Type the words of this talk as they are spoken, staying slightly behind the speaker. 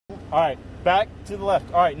All right, back to the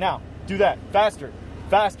left. All right, now do that. Faster,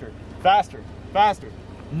 faster, faster, faster.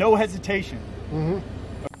 No hesitation. Mm-hmm.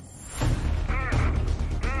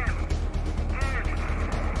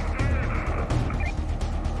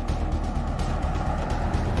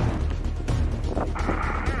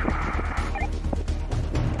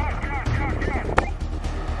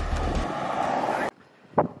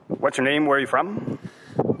 What's your name? Where are you from?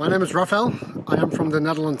 My name is Rafael. I am from the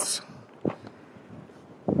Netherlands.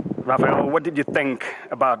 Rafael, what did you think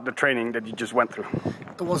about the training that you just went through?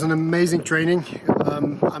 It was an amazing training.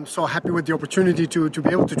 I'm so happy with the opportunity to be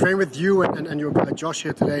able to train with you and your guy Josh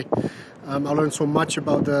here today. I learned so much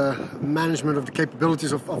about the management of the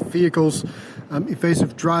capabilities of vehicles,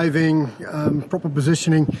 evasive driving, proper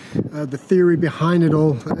positioning, the theory behind it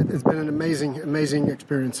all. It's been an amazing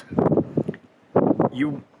experience.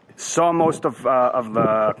 You saw most of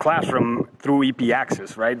the classroom through EP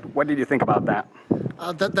Access, right? What did you think about that?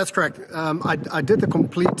 That's correct. I did the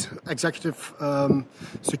complete executive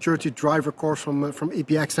security driver course from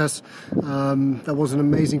EP Access. That was an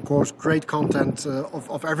amazing course, great content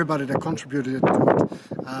of everybody that contributed to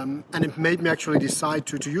it. And it made me actually decide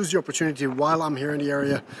to use the opportunity while I'm here in the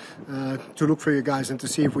area to look for you guys and to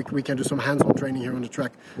see if we can do some hands-on training here on the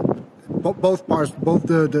track. Both parts, both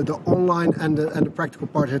the online and the practical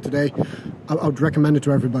part here today, I would recommend it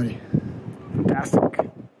to everybody. Fantastic.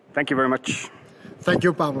 Thank you very much. Thank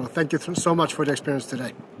you, Pablo. Thank you so much for the experience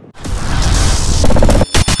today.